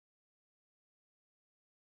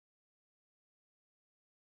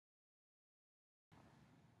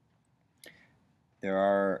There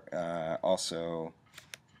are also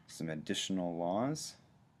some additional laws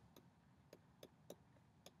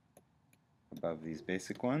above these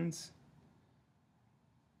basic ones.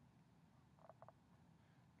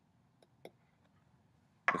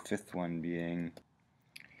 The fifth one being,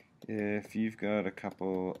 if you've got a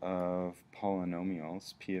couple of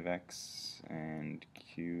polynomials, p of x and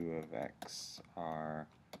q of x are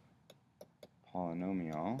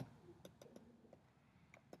polynomial,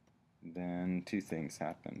 then two things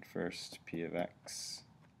happen. First, p of x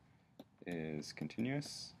is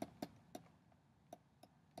continuous.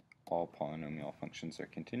 All polynomial functions are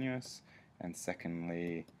continuous. And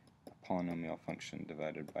secondly, a polynomial function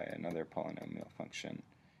divided by another polynomial function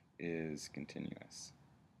is continuous.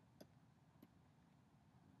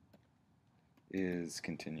 Is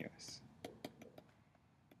continuous.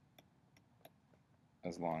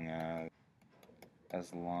 As long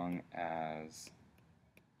as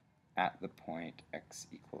at the point x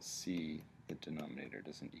equals c, the denominator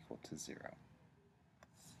doesn't equal to 0.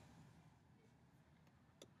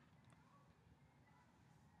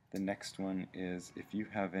 The next one is if you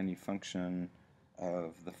have any function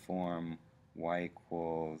of the form y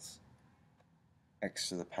equals x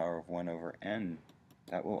to the power of 1 over n,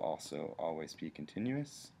 that will also always be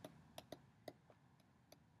continuous.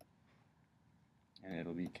 And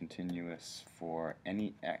it'll be continuous for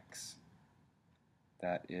any x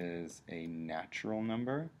that is a natural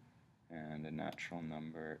number, and a natural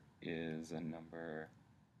number is a number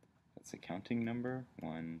that's a counting number,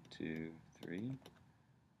 1, 2, 3.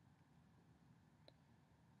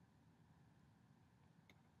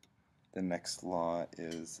 The next law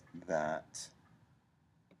is that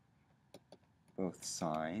both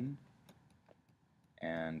sine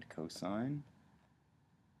and cosine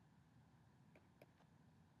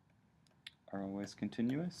are always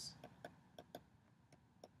continuous.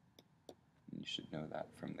 You should know that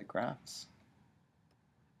from the graphs.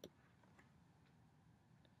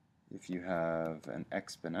 If you have an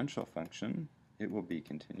exponential function, it will be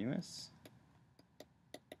continuous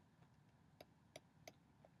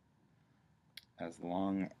as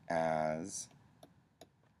long as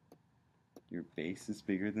your base is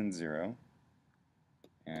bigger than 0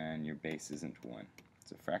 and your base isn't 1.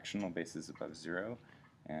 So fractional bases above 0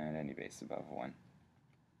 and any base above 1.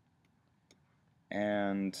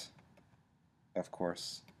 And of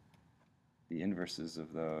course, the inverses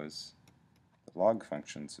of those, the log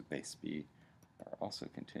functions of base b, are also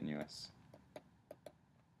continuous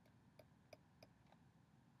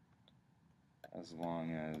as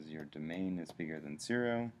long as your domain is bigger than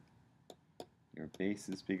 0, your base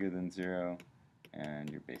is bigger than 0, and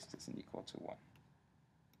your base doesn't equal to 1.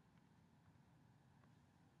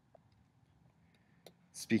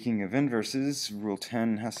 Speaking of inverses, Rule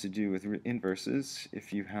 10 has to do with inverses.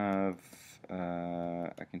 If you have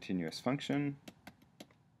a continuous function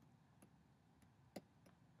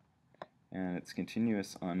and it's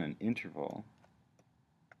continuous on an interval,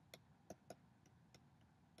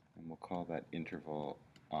 and we'll call that interval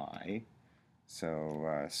I, so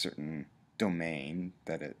a certain domain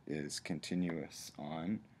that it is continuous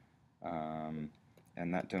on,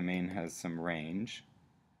 and that domain has some range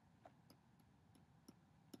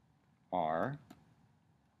R,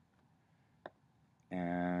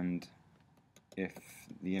 and if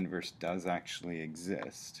the inverse does actually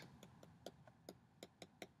exist,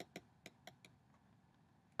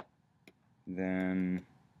 then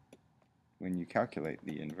when you calculate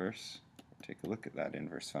the inverse, or take a look at that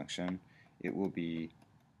inverse function, it will be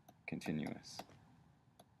continuous.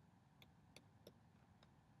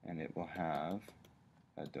 And it will have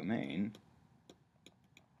a domain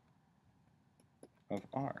of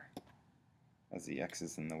R. As the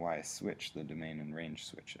x's and the y's switch, the domain and range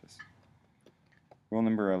switches. Rule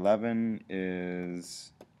number 11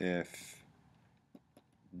 is if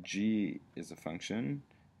g is a function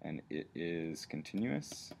and it is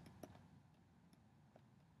continuous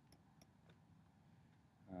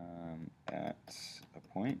at a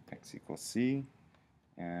point x equals c,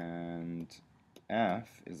 and f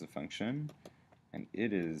is a function and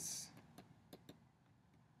it is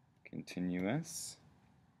continuous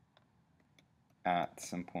at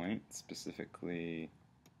some point, specifically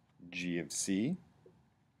g of c,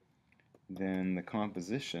 then the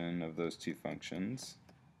composition of those two functions,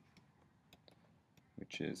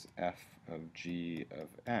 which is f of g of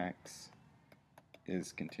x,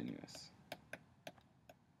 is continuous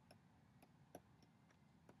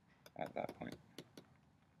at that point.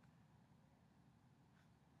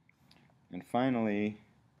 And finally,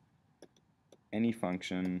 any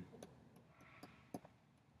function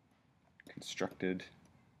constructed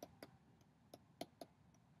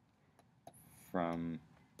from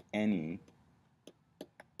any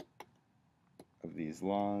of these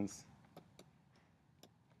laws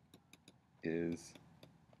is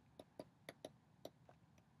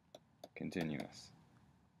continuous.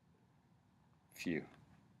 Phew.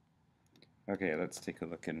 Okay, let's take a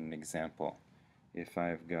look at an example. If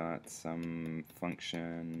I've got some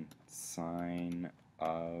function sine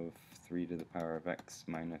of 3 to the power of x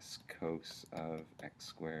minus cos of x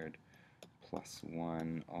squared plus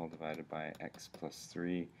 1 all divided by x plus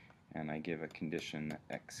 3, and I give a condition that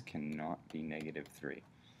x cannot be negative 3.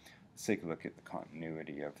 Let's take a look at the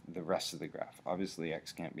continuity of the rest of the graph. Obviously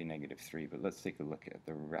x can't be negative 3, but let's take a look at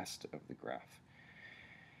the rest of the graph.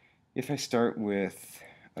 If I start with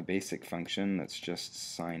a basic function that's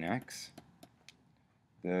just sine x,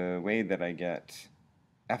 the way that I get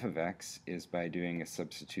f of x is by doing a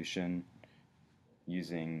substitution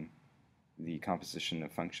using the composition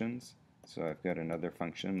of functions. So I've got another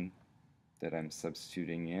function that I'm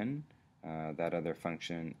substituting in. That other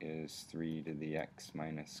function is 3 to the x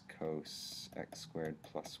minus cos x squared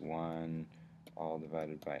plus 1 all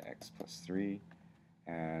divided by x plus 3.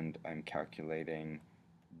 And I'm calculating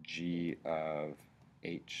g of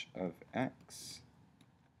h of x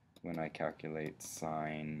when I calculate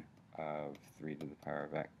sine of 3 to the power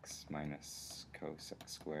of x minus cos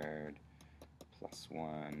x squared plus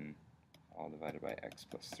 1 all divided by x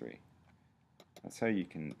plus 3. That's how you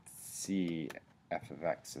can see f of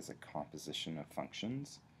x as a composition of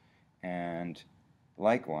functions. And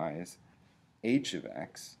likewise, h of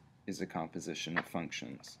x is a composition of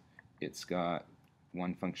functions. It's got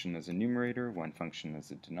one function as a numerator, one function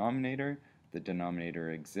as a denominator. The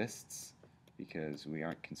denominator exists because we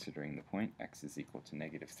aren't considering the point x is equal to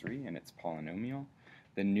negative 3 and it's polynomial.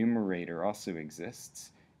 The numerator also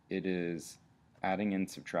exists. It is adding and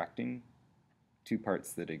subtracting two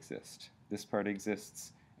parts that exist. This part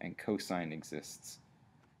exists and cosine exists,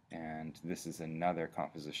 and this is another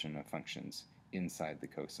composition of functions inside the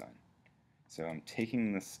cosine. So I'm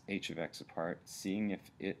taking this h of x apart, seeing if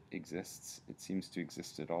it exists. It seems to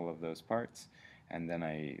exist at all of those parts. And then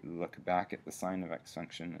I look back at the sine of x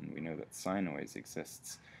function, and we know that sine always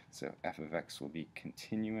exists. So f of x will be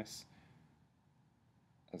continuous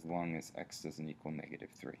as long as x doesn't equal negative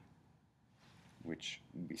 3, which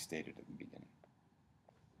we stated at the beginning.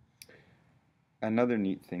 Another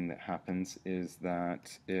neat thing that happens is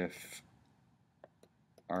that if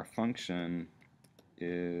our function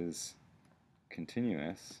is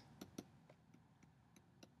continuous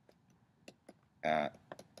at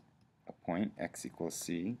a point x equals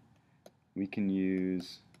c, we can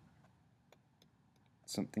use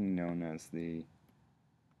something known as the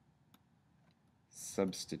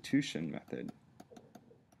substitution method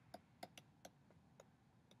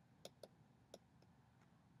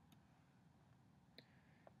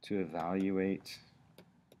to evaluate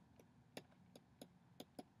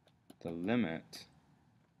the limit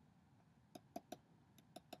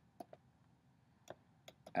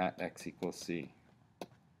at x equals c.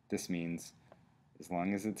 This means as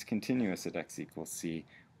long as it's continuous at x equals c,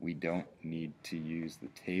 we don't need to use the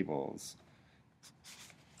tables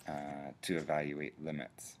to evaluate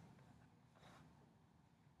limits.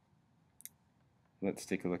 Let's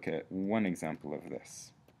take a look at one example of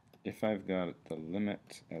this. If I've got the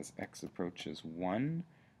limit as x approaches 1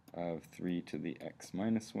 of 3 to the x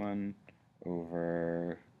minus 1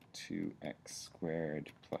 over 2x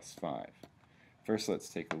squared plus 5. First, let's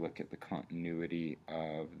take a look at the continuity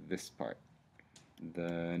of this part.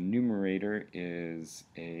 The numerator is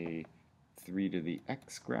a 3 to the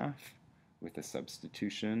x graph with a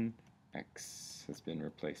substitution. X has been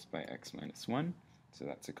replaced by x minus 1, so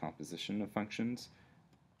that's a composition of functions.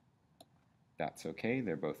 That's okay,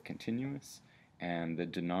 they're both continuous. And the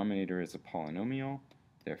denominator is a polynomial,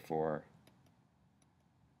 therefore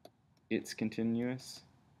it's continuous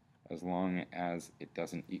as long as it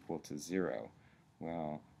doesn't equal to 0.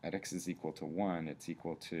 Well, at x is equal to 1, it's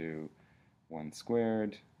equal to 1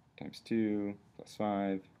 squared times 2 plus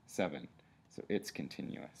 5, 7. So it's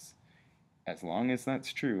continuous. As long as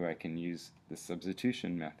that's true, I can use the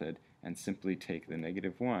substitution method and simply take the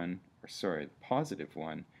negative 1, or sorry, the positive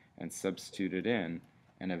 1, and substitute it in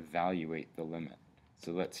and evaluate the limit.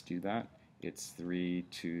 So let's do that. It's 3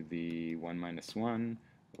 to the 1 minus 1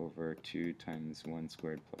 over 2 times 1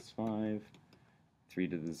 squared plus 5. 3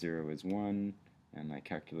 to the 0 is 1, and I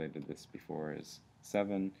calculated this before as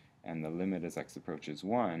 7, and the limit as x approaches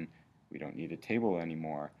 1, we don't need a table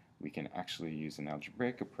anymore. We can actually use an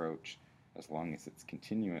algebraic approach as long as it's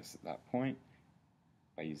continuous at that point.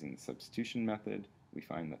 By using the substitution method, we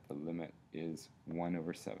find that the limit is 1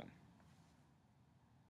 over 7.